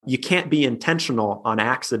you can't be intentional on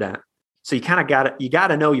accident. So you kind of you got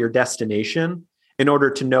to know your destination in order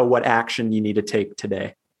to know what action you need to take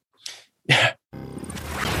today.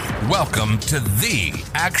 Welcome to the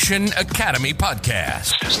Action Academy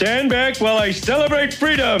podcast. Stand back while I celebrate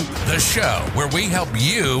freedom. The show where we help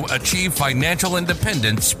you achieve financial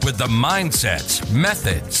independence with the mindsets,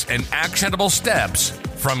 methods, and actionable steps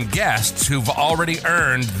from guests who've already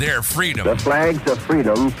earned their freedom. The flags of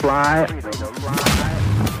freedom fly.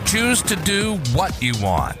 Choose to do what you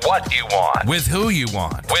want. What you want. With who you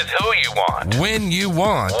want. With who you want. When you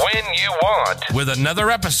want. When you want. With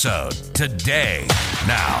another episode today.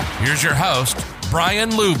 Now, here's your host,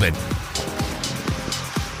 Brian Lubin.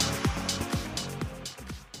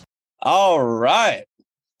 All right.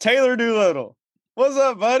 Taylor Doolittle. What's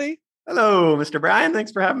up, buddy? Hello, Mr. Brian.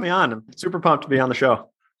 Thanks for having me on. I'm super pumped to be on the show.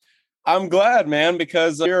 I'm glad, man,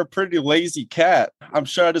 because you're a pretty lazy cat. I'm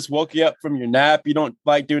sure I just woke you up from your nap. You don't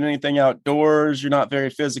like doing anything outdoors. You're not very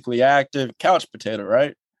physically active. Couch potato,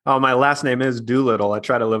 right? Oh, my last name is Doolittle. I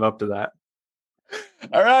try to live up to that.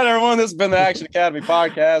 All right, everyone. This has been the Action Academy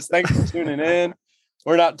podcast. Thanks for tuning in.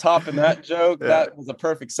 We're not topping that joke. Yeah. That was a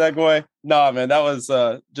perfect segue. No, man, that was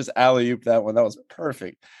just alley-oop that one. That was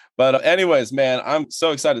perfect. But anyways, man, I'm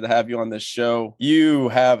so excited to have you on this show. You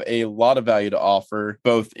have a lot of value to offer,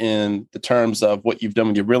 both in the terms of what you've done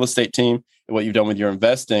with your real estate team and what you've done with your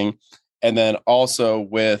investing, and then also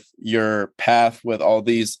with your path with all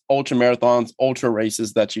these ultra marathons, ultra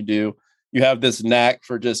races that you do. You have this knack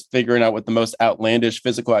for just figuring out what the most outlandish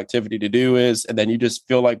physical activity to do is, and then you just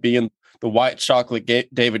feel like being the white chocolate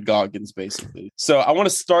David Goggins, basically. So I want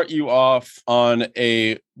to start you off on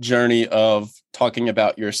a journey of talking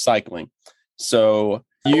about your cycling. So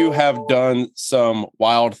you have done some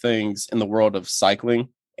wild things in the world of cycling,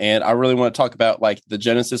 and I really want to talk about like the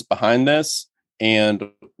genesis behind this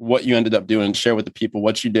and what you ended up doing, share with the people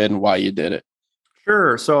what you did and why you did it.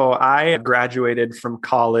 Sure. So I graduated from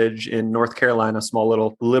college in North Carolina, a small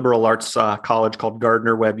little liberal arts college called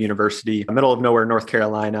Gardner-Webb University, middle of nowhere, North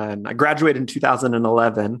Carolina. And I graduated in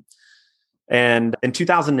 2011. And in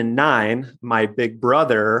 2009, my big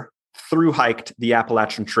brother thru hiked the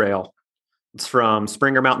Appalachian Trail. It's from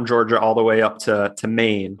Springer Mountain, Georgia, all the way up to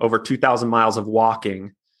Maine, over 2,000 miles of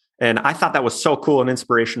walking. And I thought that was so cool and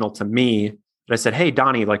inspirational to me that I said, hey,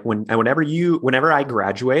 Donnie, like whenever I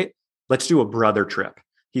graduate, let's do a brother trip.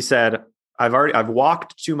 He said, I've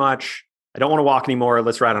walked too much. I don't want to walk anymore.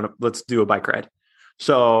 Let's do a bike ride.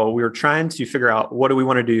 So we were trying to figure out, what do we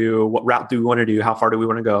want to do? What route do we want to do? How far do we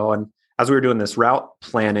want to go? And as we were doing this route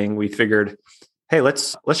planning, we figured, hey,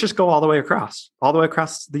 let's just go all the way across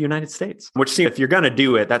the United States, which seems, if you're going to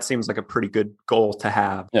do it, that seems like a pretty good goal to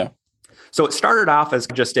have. Yeah. So it started off as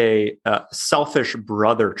just a selfish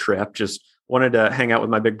brother trip. Just wanted to hang out with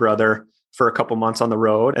my big brother for a couple months on the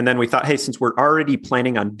road. And then we thought, hey, since we're already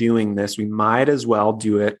planning on doing this, we might as well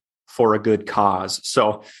do it for a good cause.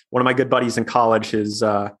 So one of my good buddies in college, his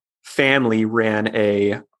family ran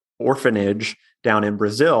a orphanage down in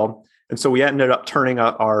Brazil. And so we ended up turning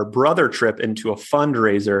our brother trip into a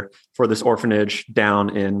fundraiser for this orphanage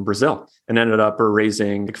down in Brazil, and ended up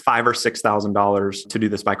raising like $5,000 or $6,000 to do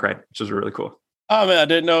this bike ride, which was really cool. Oh, man, I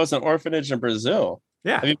didn't know it was an orphanage in Brazil.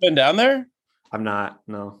 Yeah. Have you been down there? I'm not,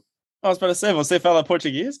 no. I was about to say, você fala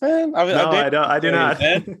Portuguese, man? I do not.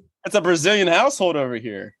 It's a Brazilian household over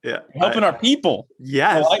here. Yeah. Helping our people.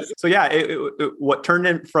 Yes. So yeah, what turned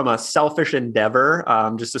in from a selfish endeavor,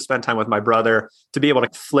 just to spend time with my brother, to be able to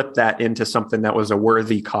flip that into something that was a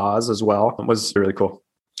worthy cause as well, was really cool.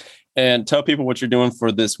 And tell people what you're doing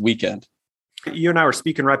for this weekend. You and I were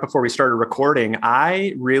speaking right before we started recording.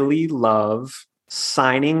 I really love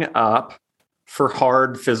signing up for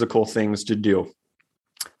hard physical things to do,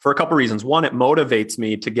 for a couple reasons. One, it motivates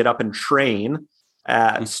me to get up and train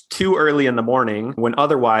at too early in the morning when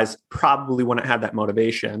otherwise probably wouldn't have that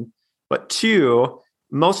motivation. But two,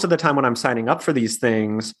 most of the time when I'm signing up for these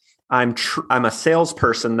things, I'm a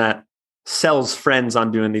salesperson that sells friends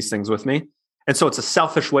on doing these things with me. And so it's a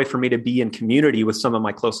selfish way for me to be in community with some of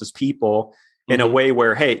my closest people in a way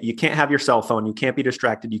where, hey, you can't have your cell phone, you can't be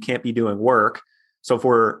distracted, you can't be doing work. So if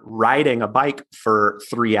we're riding a bike for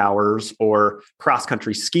 3 hours or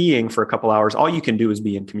cross-country skiing for a couple hours, all you can do is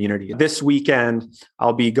be in community. This weekend,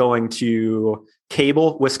 I'll be going to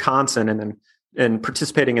Cable, Wisconsin, and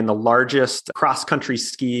participating in the largest cross-country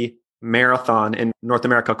ski marathon in North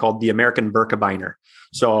America called the American Birkebeiner.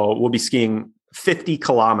 So we'll be skiing 50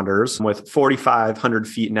 kilometers with 4,500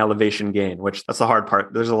 feet in elevation gain, which that's the hard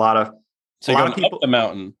part. There's a lot of people up the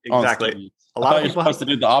mountain. Exactly. A lot of people have to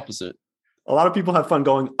do the opposite. A lot of people have fun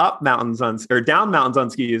going up mountains or down mountains on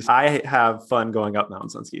skis. I have fun going up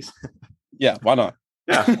mountains on skis. Yeah, why not?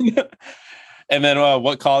 Yeah. And then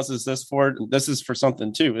what cause is this for? This is for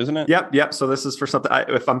something too, isn't it? Yep. So this is for something.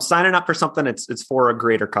 If I'm signing up for something, it's for a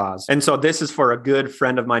greater cause. And so this is for a good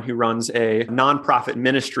friend of mine who runs a nonprofit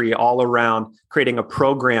ministry all around creating a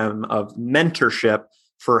program of mentorship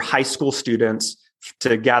for high school students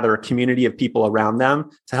to gather a community of people around them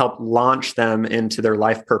to help launch them into their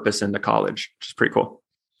life purpose into college, which is pretty cool.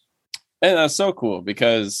 And that's so cool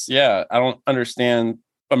because, I don't understand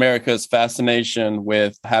America's fascination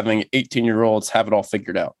with having 18-year-olds have it all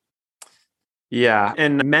figured out. Yeah.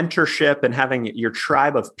 And mentorship and having your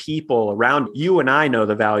tribe of people around you, and I know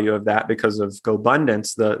the value of that because of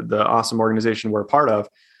GoBundance, the awesome organization we're a part of.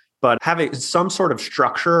 But having some sort of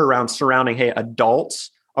structure around surrounding,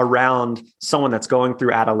 adults around someone that's going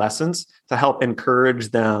through adolescence to help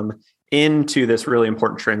encourage them into this really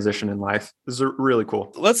important transition in life. This is really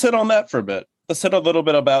cool. Let's hit on that for a bit. Let's hit a little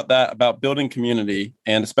bit about that, about building community.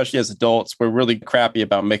 And especially as adults, we're really crappy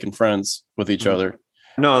about making friends with each other.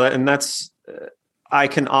 No, that's, I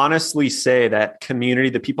can honestly say that community,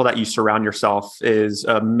 the people that you surround yourself, is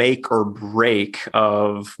a make or break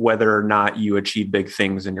of whether or not you achieve big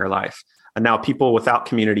things in your life. And now people without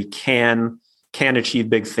community can achieve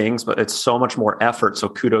big things, but it's so much more effort. So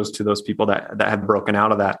kudos to those people that have broken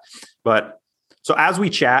out of that. But so as we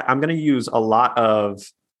chat, I'm going to use a lot of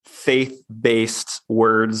faith-based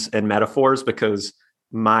words and metaphors because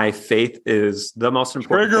my faith is the most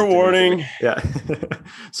important. Trigger warning. Yeah.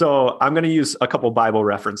 So I'm going to use a couple Bible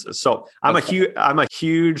references. So I'm a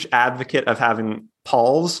huge advocate of having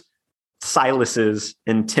Paul's, Silas's,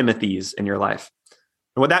 and Timothy's in your life.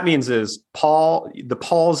 And what that means is the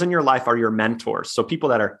Pauls in your life are your mentors. So people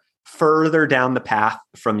that are further down the path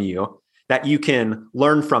from you that you can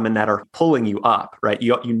learn from and that are pulling you up, right?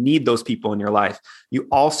 You need those people in your life. You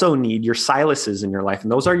also need your Silases in your life. And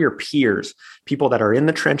those are your peers, people that are in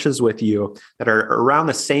the trenches with you, that are around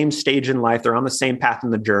the same stage in life. They're on the same path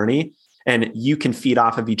in the journey. And you can feed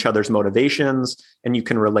off of each other's motivations and you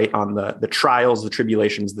can relate on the trials, the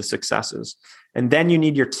tribulations, the successes. And then you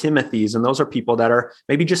need your Timothys. And those are people that are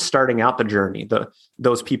maybe just starting out the journey.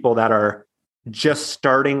 Those people that are just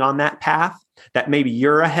starting on that path that maybe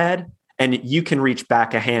you're ahead and you can reach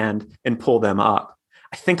back a hand and pull them up.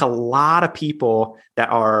 I think a lot of people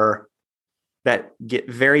that get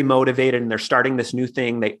very motivated and they're starting this new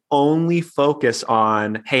thing, they only focus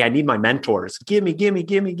on, hey, I need my mentors.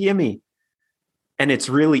 Gimme. And it's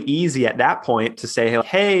really easy at that point to say,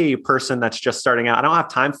 hey, person that's just starting out, I don't have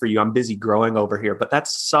time for you. I'm busy growing over here. But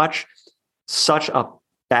that's such a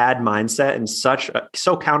bad mindset and so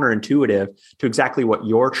counterintuitive to exactly what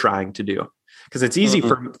you're trying to do. Because it's easy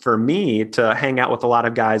for me to hang out with a lot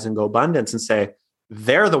of guys in GoBundance and say,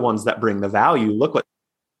 they're the ones that bring the value. Look what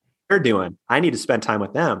they're doing. I need to spend time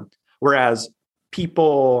with them. Whereas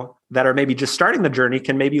people that are maybe just starting the journey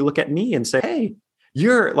can maybe look at me and say, hey,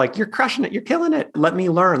 you're crushing it. You're killing it. Let me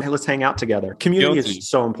learn. Hey, let's hang out together. Community is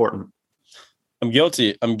so important. I'm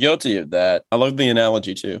guilty of that. I love the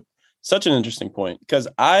analogy too. Such an interesting point because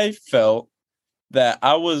I felt that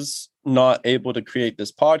I was not able to create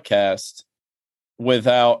this podcast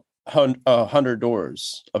without 100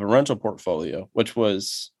 doors of a rental portfolio, which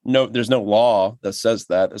was there's no law that says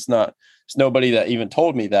that. It's nobody that even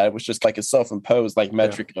told me that. It was just like a self-imposed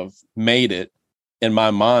metric of made it in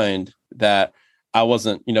my mind that I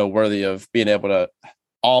wasn't, worthy of being able to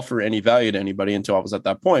offer any value to anybody until I was at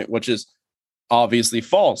that point, which is obviously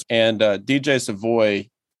false. And DJ Savoy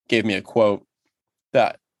gave me a quote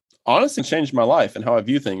that honestly changed my life and how I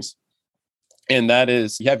view things. And that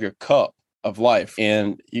is, you have your cup of life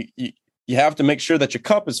and you have to make sure that your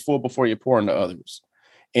cup is full before you pour into others.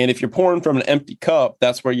 And if you're pouring from an empty cup,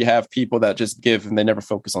 that's where you have people that just give and they never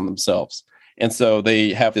focus on themselves. And so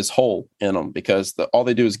they have this hole in them because all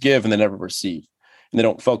they do is give and they never receive and they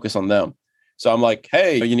don't focus on them. So I'm like,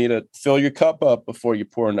 hey, you need to fill your cup up before you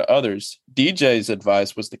pour into others. DJ's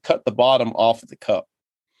advice was to cut the bottom off of the cup.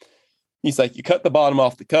 He's like, you cut the bottom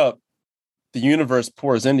off the cup, the universe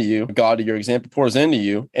pours into you. God, your example, pours into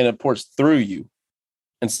you and it pours through you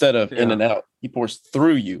instead of in and out. He pours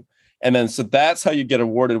through you. And then, so that's how you get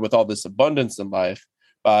awarded with all this abundance in life,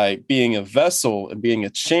 by being a vessel and being a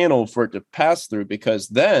channel for it to pass through, because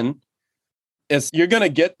then you're going to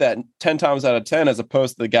get that 10 times out of 10, as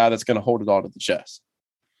opposed to the guy that's going to hold it all to the chest.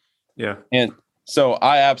 Yeah. And so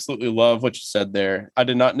I absolutely love what you said there. I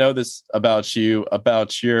did not know this about you,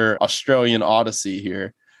 about your Australian odyssey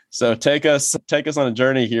here. So take us on a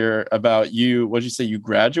journey here about you. What did you say? You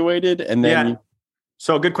graduated and then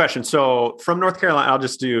So good question. So from North Carolina, I'll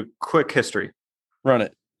just do quick history. Run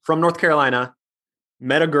it. From North Carolina,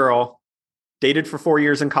 met a girl, dated for 4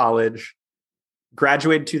 years in college,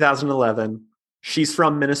 graduated 2011, She's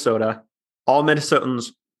from Minnesota. All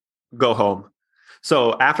Minnesotans go home.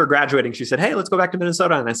 So after graduating, she said, hey, let's go back to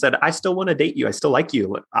Minnesota. And I said, I still want to date you. I still like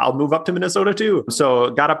you. I'll move up to Minnesota too.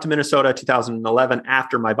 So got up to Minnesota 2011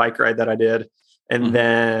 after my bike ride that I did. And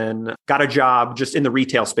then got a job just in the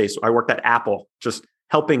retail space. I worked at Apple, just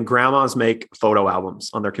helping grandmas make photo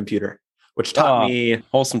albums on their computer, which taught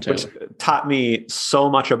me so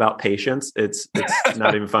much about patience. It's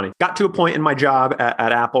not even funny. Got to a point in my job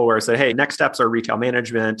at Apple where I said, hey, next steps are retail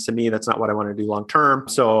management. To me, that's not what I want to do long term.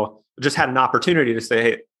 So just had an opportunity to say,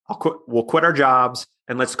 hey, we'll quit our jobs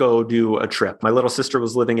and let's go do a trip. My little sister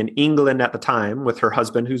was living in England at the time with her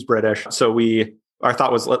husband, who's British. So our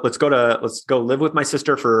thought was, let's go live with my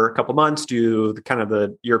sister for a couple months, do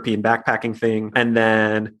the European backpacking thing. And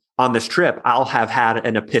then on this trip, I'll have had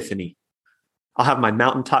an epiphany. I'll have my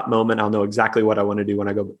mountaintop moment. I'll know exactly what I want to do when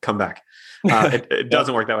I come back. It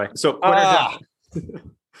doesn't work that way. So quit our job.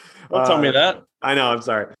 Don't tell me that. I know. I'm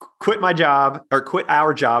sorry. Quit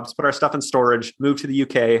our jobs, put our stuff in storage, moved to the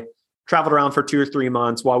UK, traveled around for 2 or 3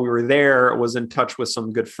 months. While we were there, was in touch with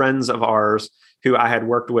some good friends of ours who I had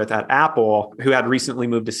worked with at Apple, who had recently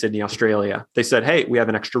moved to Sydney, Australia. They said, hey, we have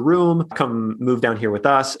an extra room. Come move down here with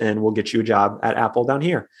us and we'll get you a job at Apple down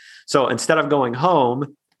here. So instead of going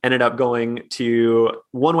home, ended up going to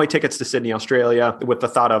one-way tickets to Sydney, Australia with the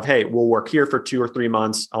thought of, hey, we'll work here for 2 or 3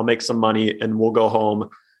 months. I'll make some money and we'll go home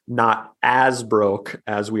not as broke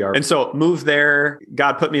as we are. And so moved there.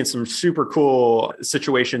 God put me in some super cool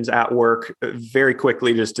situations at work very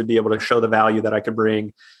quickly just to be able to show the value that I could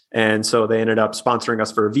bring. And so they ended up sponsoring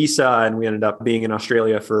us for a visa and we ended up being in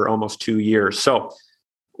Australia for almost 2 years. So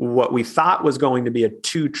what we thought was going to be a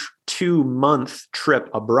two-month trip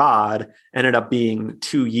abroad ended up being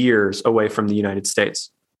 2 years away from the United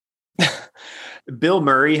States. Bill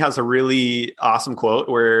Murray has a really awesome quote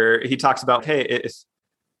where he talks about, hey,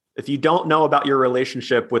 if you don't know about your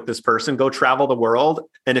relationship with this person, go travel the world.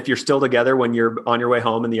 And if you're still together when you're on your way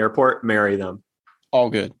home in the airport, marry them. All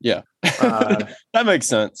good. Yeah. That makes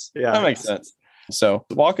sense. Yeah. That makes sense. So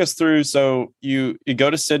walk us through. So you go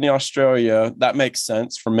to Sydney, Australia. That makes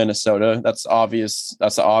sense from Minnesota. That's obvious.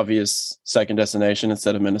 That's the obvious second destination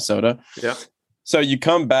instead of Minnesota. Yeah. So you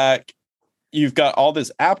come back, you've got all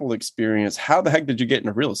this Apple experience. How the heck did you get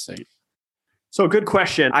into real estate? So good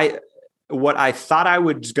question. What I thought I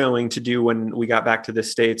was going to do when we got back to the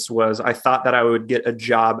States was I thought that I would get a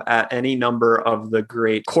job at any number of the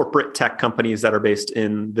great corporate tech companies that are based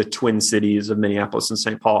in the twin cities of Minneapolis and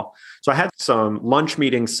St. Paul. So I had some lunch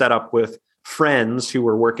meetings set up with friends who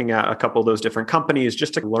were working at a couple of those different companies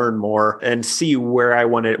just to learn more and see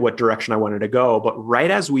what direction I wanted to go. But right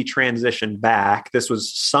as we transitioned back, this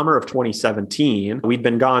was summer of 2017. We'd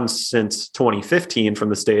been gone since 2015 from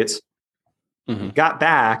the States. Got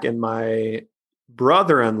back and my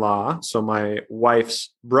brother-in-law, so my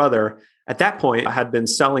wife's brother, at that point had been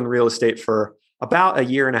selling real estate for about a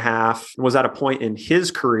year and a half, and was at a point in his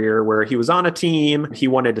career where he was on a team. He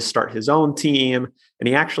wanted to start his own team. And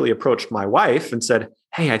he actually approached my wife and said,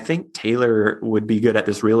 hey, I think Taylor would be good at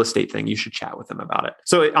this real estate thing. You should chat with him about it.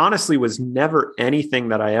 So it honestly was never anything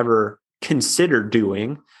that I ever considered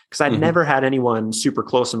doing, because I'd never had anyone super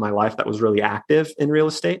close in my life that was really active in real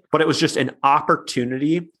estate. But it was just an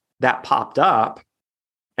opportunity that popped up.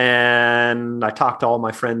 And I talked to all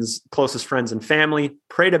my friends, closest friends and family,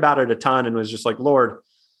 prayed about it a ton, and was just like, Lord,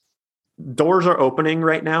 doors are opening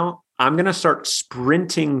right now. I'm going to start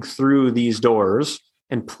sprinting through these doors,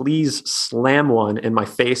 and please slam one in my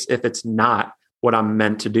face if it's not what I'm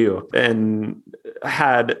meant to do. And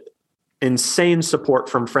had insane support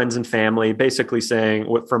from friends and family, basically saying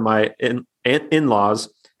from my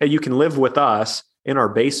in-laws, hey, you can live with us in our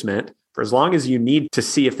basement for as long as you need to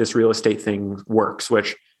see if this real estate thing works,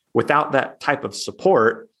 which without that type of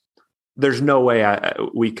support, there's no way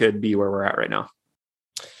we could be where we're at right now.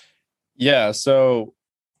 Yeah. So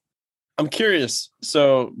I'm curious.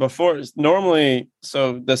 So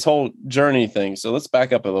this whole journey thing. So let's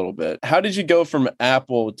back up a little bit. How did you go from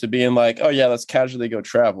Apple to being like, oh yeah, let's casually go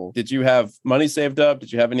travel? Did you have money saved up?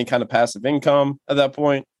 Did you have any kind of passive income at that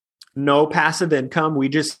point? No passive income. We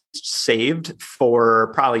just saved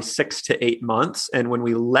for probably 6 to 8 months. And when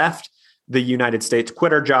we left the United States,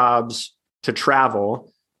 quit our jobs to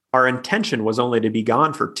travel, our intention was only to be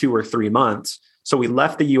gone for 2 or 3 months. So we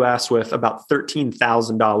left the US with about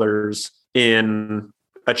 $13,000 in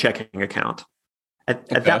a checking account. At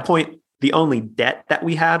that point, the only debt that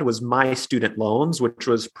we had was my student loans, which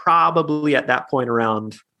was probably at that point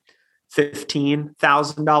around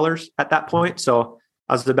 $15,000 at that point. So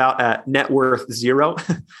I was about at net worth zero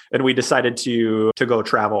and we decided to go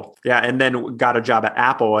travel. Yeah. And then got a job at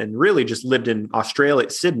Apple and really just lived in Australia,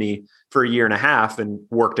 Sydney for a year and a half and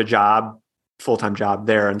worked a job, full-time job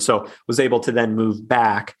there. And so was able to then move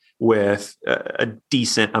back with a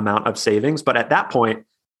decent amount of savings. But at that point,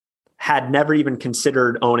 had never even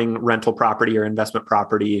considered owning rental property or investment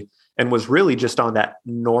property and was really just on that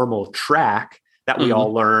normal track that we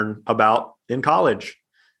all learn about in college.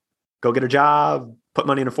 Go get a job, put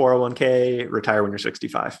money in a 401k, retire when you're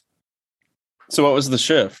 65. So what was the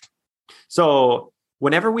shift? So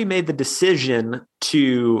whenever we made the decision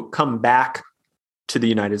to come back to the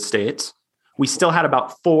United States, we still had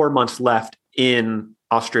about 4 months left in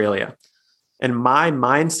Australia. And my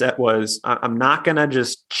mindset was, I'm not going to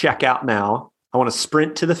just check out now. I want to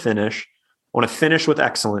sprint to the finish. I want to finish with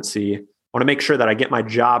excellency. I want to make sure that I get my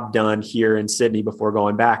job done here in Sydney before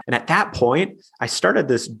going back. And at that point, I started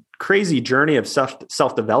this crazy journey of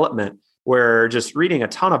self-development where just reading a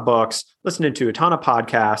ton of books, listening to a ton of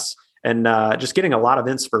podcasts, and just getting a lot of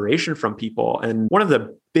inspiration from people. And one of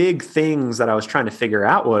the big things that I was trying to figure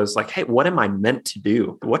out was like, hey, what am I meant to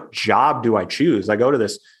do? What job do I choose? I go to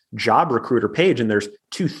this job recruiter page and there's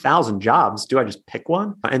 2,000 jobs. Do I just pick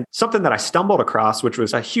one? And something that I stumbled across, which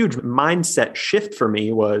was a huge mindset shift for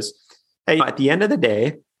me, was, hey, at the end of the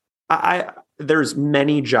day, there's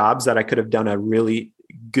many jobs that I could have done a really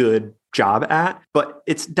good job at, but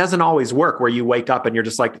it doesn't always work where you wake up and you're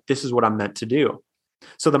just like, this is what I'm meant to do.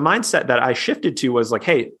 So the mindset that I shifted to was like,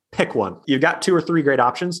 hey, pick one. You've got 2 or 3 great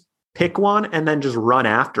options, pick one and then just run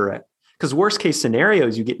after it. Because worst case scenario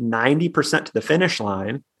is you get 90% to the finish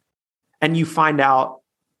line and you find out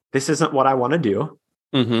this isn't what I want to do.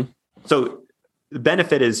 So the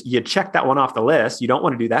benefit is you check that one off the list. You don't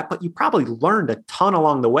want to do that, but you probably learned a ton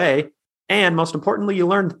along the way. And most importantly, you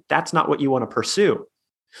learned that's not what you want to pursue.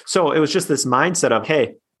 So it was just this mindset of,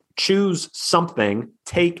 hey, choose something,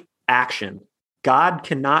 take action. God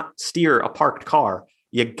cannot steer a parked car.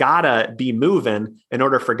 You gotta be moving in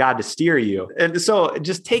order for God to steer you. And so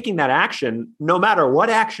just taking that action, no matter what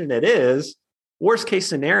action it is, worst case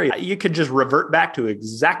scenario, you could just revert back to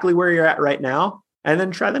exactly where you're at right now and then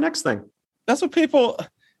try the next thing. That's what people...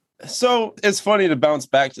 So it's funny to bounce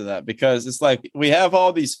back to that because it's like we have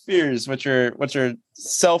all these fears, which are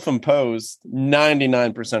self-imposed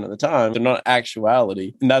 99% of the time. They're not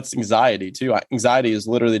actuality. And that's anxiety too. Anxiety is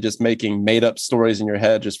literally just making made up stories in your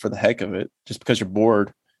head just for the heck of it, just because you're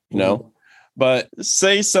bored, you know? But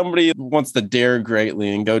say somebody wants to dare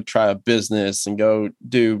greatly and go try a business and go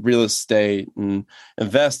do real estate and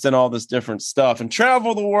invest in all this different stuff and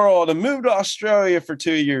travel the world and move to Australia for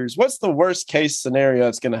 2 years. What's the worst case scenario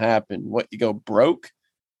that's going to happen? What, you go broke,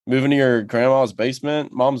 move into your grandma's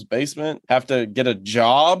basement, mom's basement, have to get a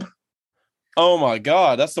job? Oh my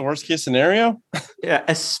God, that's the worst case scenario? Yeah,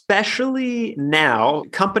 especially now,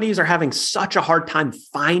 companies are having such a hard time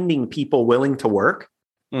finding people willing to work.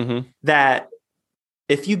 That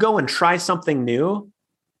if you go and try something new,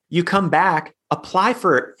 you come back, apply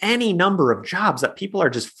for any number of jobs that people are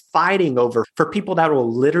just fighting over for people that will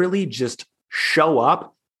literally just show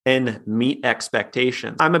up and meet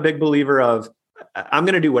expectations. I'm a big believer of I'm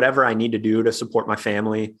going to do whatever I need to do to support my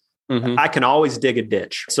family. I can always dig a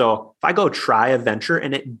ditch. So if I go try a venture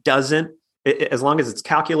and it doesn't, as long as it's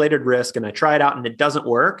calculated risk and I try it out and it doesn't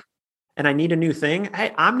work and I need a new thing,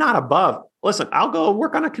 hey, I'm not above. Listen, I'll go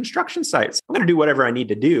work on a construction site. I'm going to do whatever I need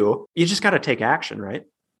to do. You just got to take action, right?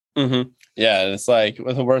 Yeah. And it's like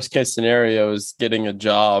the worst case scenario is getting a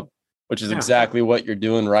job, which is exactly what you're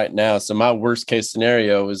doing right now. So my worst case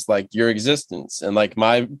scenario is like your existence and like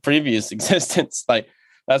my previous existence. Like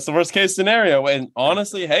that's the worst case scenario. And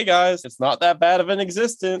honestly, hey guys, it's not that bad of an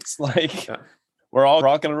existence. Like we're all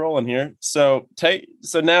rocking and rolling here. So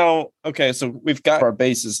now, okay, so we've got our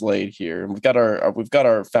bases laid here and we've got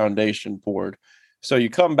our foundation poured. So you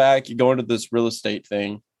come back, you go into this real estate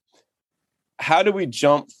thing. How do we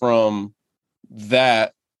jump from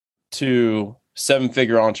that to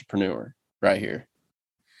 7-figure entrepreneur right here?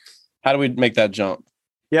 How do we make that jump?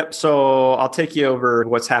 Yep. So I'll take you over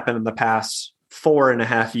what's happened in the past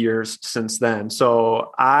 4.5 years since then.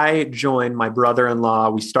 So I joined my brother-in-law.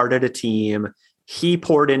 We started a team. He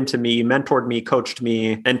poured into me, mentored me, coached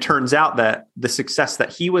me, and turns out that the success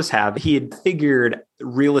that he was having, he had figured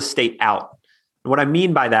real estate out. And what I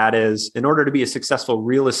mean by that is in order to be a successful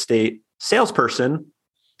real estate salesperson,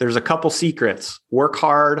 there's a couple secrets. Work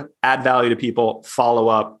hard, add value to people, follow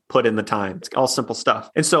up, put in the time. It's all simple stuff.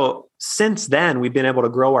 And so since then, we've been able to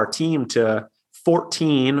grow our team to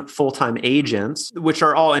 14 full-time agents, which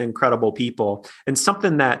are all incredible people. And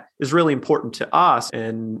something that is really important to us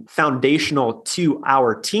and foundational to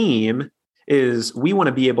our team is we want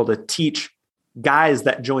to be able to teach guys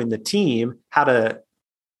that join the team how to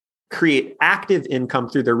create active income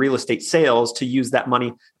through their real estate sales, to use that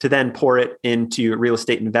money to then pour it into real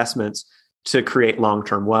estate investments to create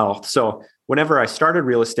long-term wealth. So whenever I started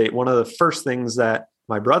real estate, one of the first things that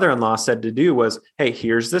my brother-in-law said to do was, hey,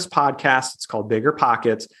 here's this podcast. It's called Bigger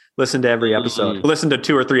Pockets. Listen to every episode. Listen to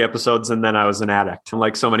 2 or 3 episodes, and then I was an addict,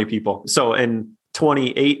 like so many people. So in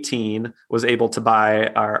 2018, was able to buy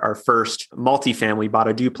our first multifamily, bought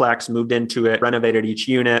a duplex, moved into it, renovated each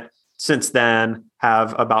unit. Since then,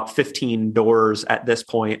 have about 15 doors at this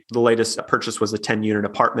point. The latest purchase was a 10-unit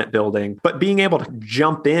apartment building. But being able to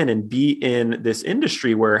jump in and be in this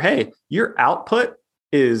industry where, hey, your output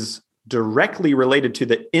is directly related to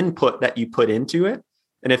the input that you put into it.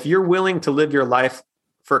 And if you're willing to live your life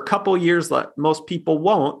for a couple of years like most people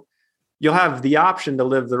won't, you'll have the option to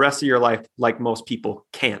live the rest of your life like most people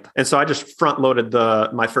can't. And so I just front loaded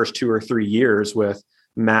my first 2 or 3 years with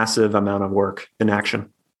massive amount of work in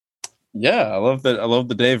action. Yeah, I love that. I love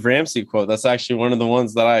the Dave Ramsey quote. That's actually one of the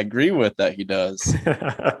ones that I agree with that he does.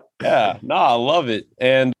 Yeah, no, I love it.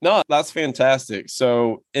 And no, that's fantastic.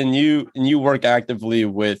 So, and you work actively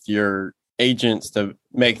with your agents to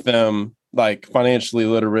make them like financially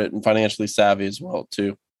literate and financially savvy as well,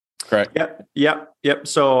 too. Correct. Yep.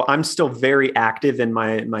 So I'm still very active in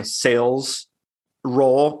my sales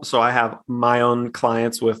role. So I have my own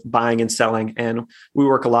clients with buying and selling, and we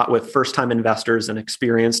work a lot with first-time investors and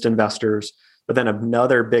experienced investors. But then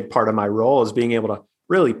another big part of my role is being able to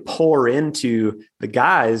really pour into the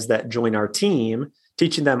guys that join our team,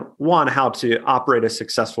 teaching them, 1, how to operate a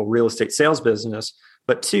successful real estate sales business,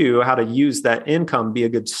 but 2, how to use that income, be a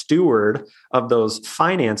good steward of those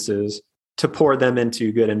finances to pour them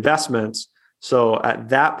into good investments. So at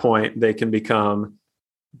that point, they can become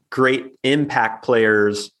great impact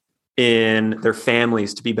players in their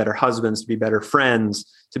families, to be better husbands, to be better friends,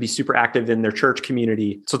 to be super active in their church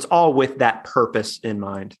community. So it's all with that purpose in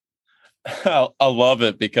mind. I love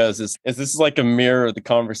it because this is like a mirror of the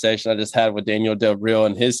conversation I just had with Daniel Del Rio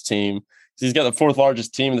and his team. He's got the 4th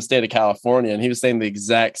largest team in the state of California, and he was saying the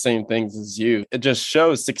exact same things as you. It just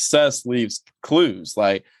shows success leaves clues.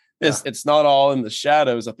 Like it's not all in the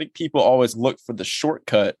shadows. I think people always look for the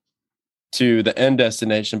shortcut to the end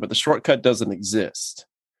destination, but the shortcut doesn't exist.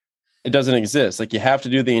 It doesn't exist. Like, you have to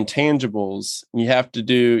do the intangibles. You have to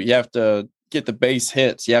get the base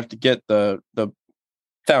hits. You have to get the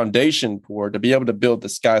foundation poured to be able to build the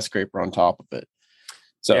skyscraper on top of it.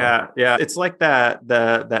 So yeah. It's like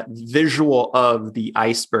that visual of the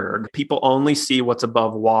iceberg. People only see what's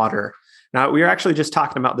above water. Now, we were actually just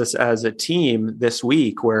talking about this as a team this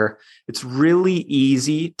week, where it's really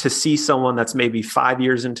easy to see someone that's maybe 5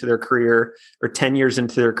 years into their career or 10 years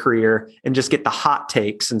into their career and just get the hot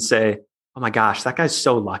takes and say, oh my gosh, that guy's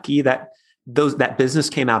so lucky that business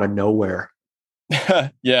came out of nowhere.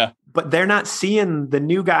 Yeah. But they're not seeing the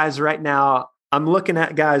new guys right now. I'm looking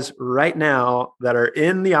at guys right now that are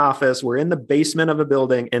in the office. We're in the basement of a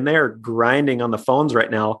building, and they're grinding on the phones right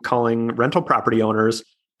now, calling rental property owners,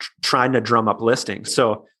 trying to drum up listings.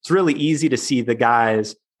 So it's really easy to see the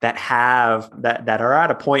guys that are at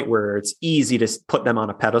a point where it's easy to put them on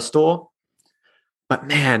a pedestal. But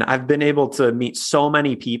man, I've been able to meet so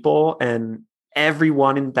many people, and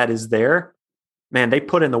everyone that is there, man, they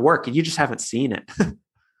put in the work and you just haven't seen it.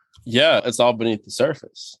 Yeah, it's all beneath the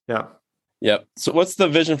surface. Yeah. Yep. So what's the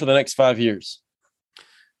vision for the next 5 years?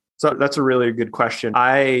 So that's a really good question.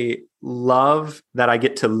 I love that I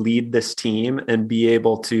get to lead this team and be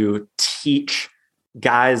able to teach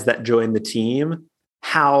guys that join the team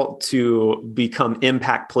how to become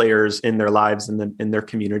impact players in their lives and in their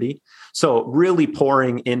community. So really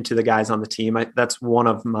pouring into the guys on the team, that's one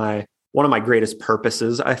of my greatest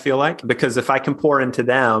purposes, I feel like, because if I can pour into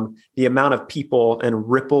them, the amount of people and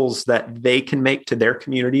ripples that they can make to their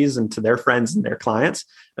communities and to their friends and their clients,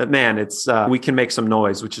 man, we can make some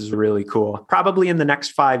noise, which is really cool. Probably in the next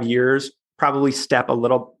 5 years, probably step a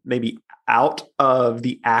little maybe out of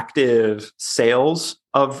the active sales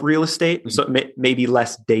of real estate. So maybe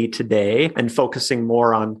less day to day and focusing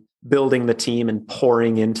more on building the team and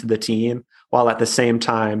pouring into the team, while at the same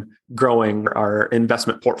time growing our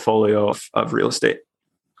investment portfolio of real estate.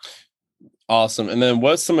 Awesome. And then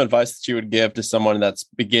what's some advice that you would give to someone that's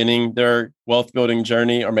beginning their wealth building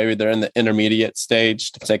journey, or maybe they're in the intermediate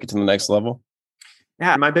stage to take it to the next level?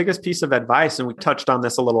 Yeah, my biggest piece of advice, and we touched on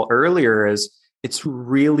this a little earlier, is it's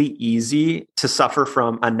really easy to suffer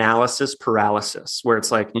from analysis paralysis, where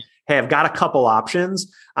it's like, hey, I've got a couple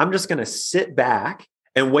options. I'm just going to sit back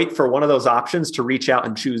and wait for one of those options to reach out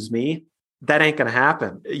and choose me. That ain't going to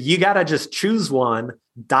happen. You got to just choose one,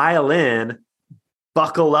 dial in,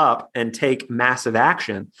 buckle up and take massive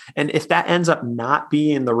action. And if that ends up not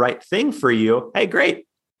being the right thing for you, hey, great.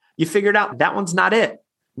 You figured out that one's not it.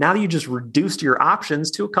 Now you just reduced your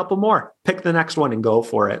options to a couple more. Pick the next one and go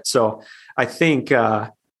for it. So I think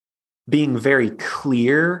being very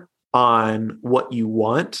clear on what you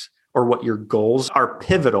want or what your goals are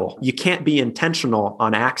pivotal. You can't be intentional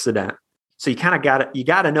on accident. So you kind of you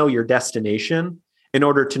got to know your destination in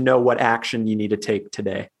order to know what action you need to take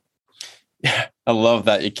today. Yeah, I love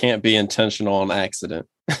that. You can't be intentional on accident.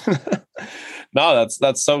 No,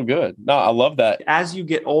 that's so good. No, I love that. As you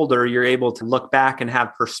get older, you're able to look back and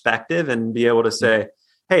have perspective and be able to say,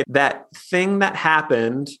 hey, that thing that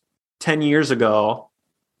happened 10 years ago,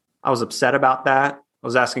 I was upset about that. I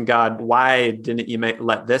was asking God, why didn't you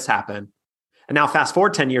let this happen? And now fast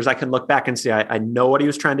forward 10 years, I can look back and see, I know what he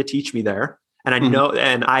was trying to teach me there. And I know,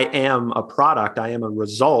 and I am a product, I am a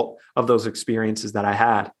result of those experiences that I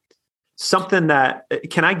had. Something that,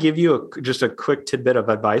 can I give you just a quick tidbit of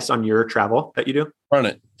advice on your travel that you do? Run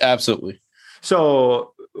it. Absolutely.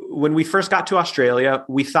 So when we first got to Australia,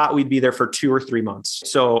 we thought we'd be there for 2 or 3 months.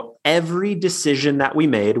 So every decision that we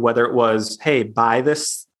made, whether it was, hey, buy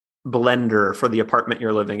this blender for the apartment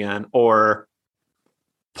you're living in, or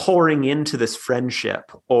pouring into this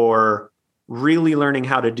friendship, or really learning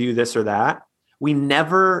how to do this or that, we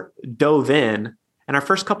never dove in. And our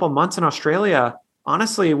first couple of months in Australia,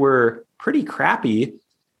 honestly, were pretty crappy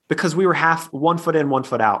because we were half 1 foot in, 1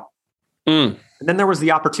 foot out. And then there was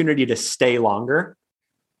the opportunity to stay longer.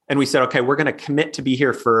 And we said, okay, we're going to commit to be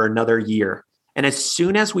here for another year. And as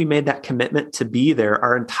soon as we made that commitment to be there,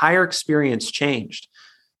 our entire experience changed.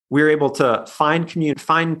 We were able to find community,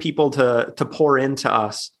 find people to pour into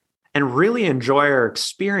us and really enjoy our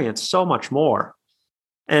experience so much more.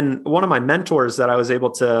 And one of my mentors that I was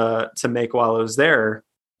able to make while I was there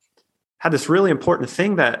had this really important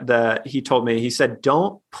thing that he told me. He said,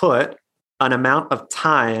 don't put an amount of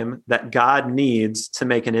time that God needs to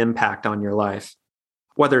make an impact on your life.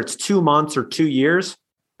 Whether it's 2 months or 2 years,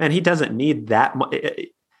 and he doesn't need that much.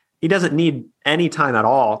 He doesn't need any time at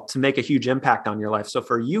all to make a huge impact on your life. So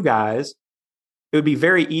for you guys, it would be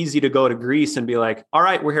very easy to go to Greece and be like, all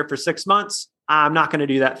right, we're here for 6 months. I'm not going to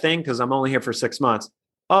do that thing because I'm only here for 6 months.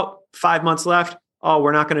 Oh, 5 months left. Oh,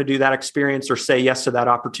 we're not going to do that experience or say yes to that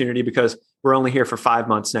opportunity because we're only here for 5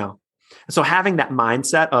 months now. And so having that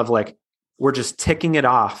mindset of like, we're just ticking it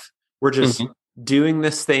off. We're just doing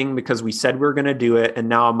this thing because we said we're going to do it. And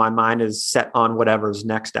now my mind is set on whatever's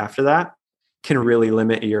next after that can really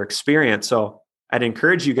limit your experience. So I'd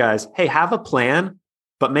encourage you guys, hey, have a plan,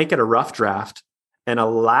 but make it a rough draft and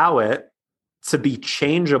allow it to be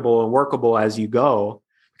changeable and workable as you go.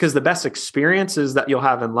 Because the best experiences that you'll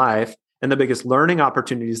have in life and the biggest learning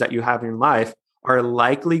opportunities that you have in life are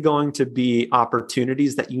likely going to be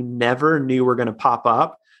opportunities that you never knew were going to pop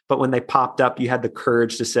up. But when they popped up, you had the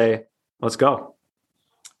courage to say, let's go.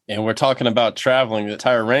 And we're talking about traveling. The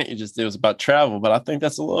entire rant you just did was about travel, but I think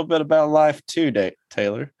that's a little bit about life too,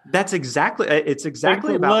 Taylor. It's exactly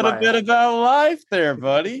about a little bit about life there,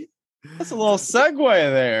 buddy. That's a little segue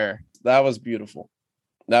there. That was beautiful.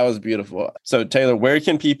 So Taylor, where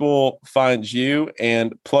can people find you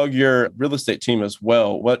and plug your real estate team as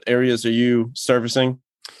well? What areas are you servicing?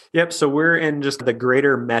 Yep. So we're in just the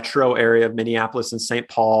greater metro area of Minneapolis and St.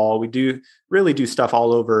 Paul. We really do stuff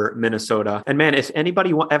all over Minnesota. And man, if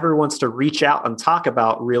anybody ever wants to reach out and talk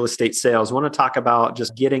about real estate sales, want to talk about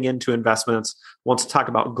just getting into investments, wants to talk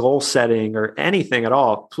about goal setting or anything at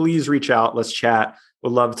all, please reach out. Let's chat.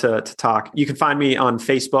 Would love to talk. You can find me on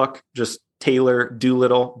Facebook, just Taylor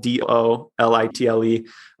Doolittle, Doolittle.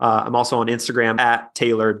 I'm also on Instagram at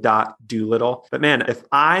Taylor.Doolittle. But man, if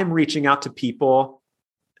I'm reaching out to people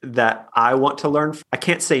that I want to learn, I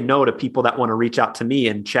can't say no to people that want to reach out to me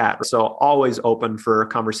and chat. So always open for a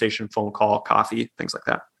conversation, phone call, coffee, things like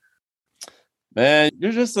that. Man,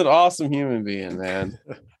 you're just an awesome human being, man.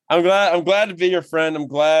 I'm glad to be your friend. I'm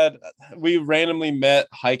glad we randomly met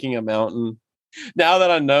hiking a mountain. Now that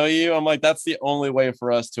I know you, I'm like, that's the only way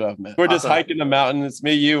for us to have met. We're just hiking the mountain. It's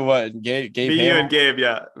me, you, what? Gabe. Me, you, and Gabe.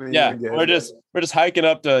 Yeah. We're just hiking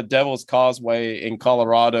up to Devil's Causeway in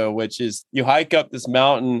Colorado, which is you hike up this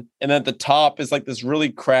mountain, and at the top is like this really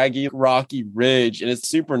craggy, rocky ridge, and it's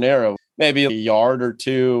super narrow, maybe a yard or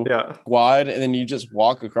two wide, and then you just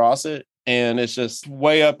walk across it. And it's just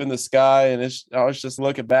way up in the sky. And I was just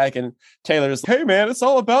looking back, and Taylor's, hey, man, it's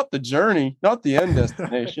all about the journey, not the end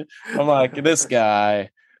destination. I'm like, this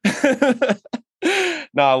guy.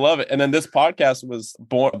 No, I love it. And then this podcast was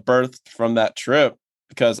birthed from that trip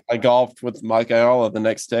because I golfed with Mike Ayala the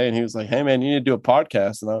next day, and he was like, hey, man, you need to do a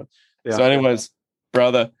podcast. So anyways,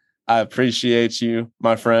 brother, I appreciate you,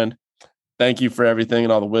 my friend. thank you for everything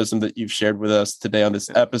and all the wisdom that you've shared with us today on this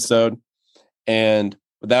episode. And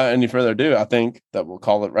without any further ado, I think that we'll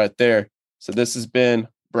call it right there. So this has been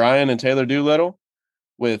Brian and Taylor Doolittle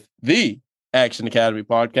with the Action Academy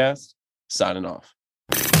podcast, signing off.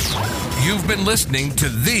 You've been listening to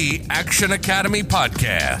the Action Academy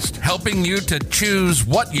podcast, helping you to choose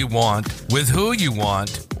what you want, with who you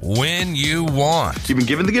want, when you want. You've been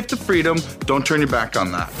given the gift of freedom. Don't turn your back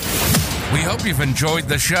on that. We hope you've enjoyed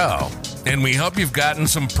the show, and we hope you've gotten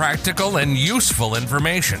some practical and useful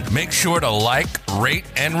information. Make sure to like, rate,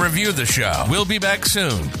 and review the show. We'll be back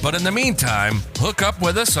soon, but in the meantime, hook up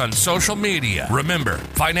with us on social media. Remember,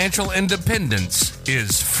 financial independence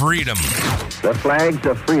is freedom. The flags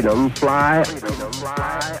of freedom fly.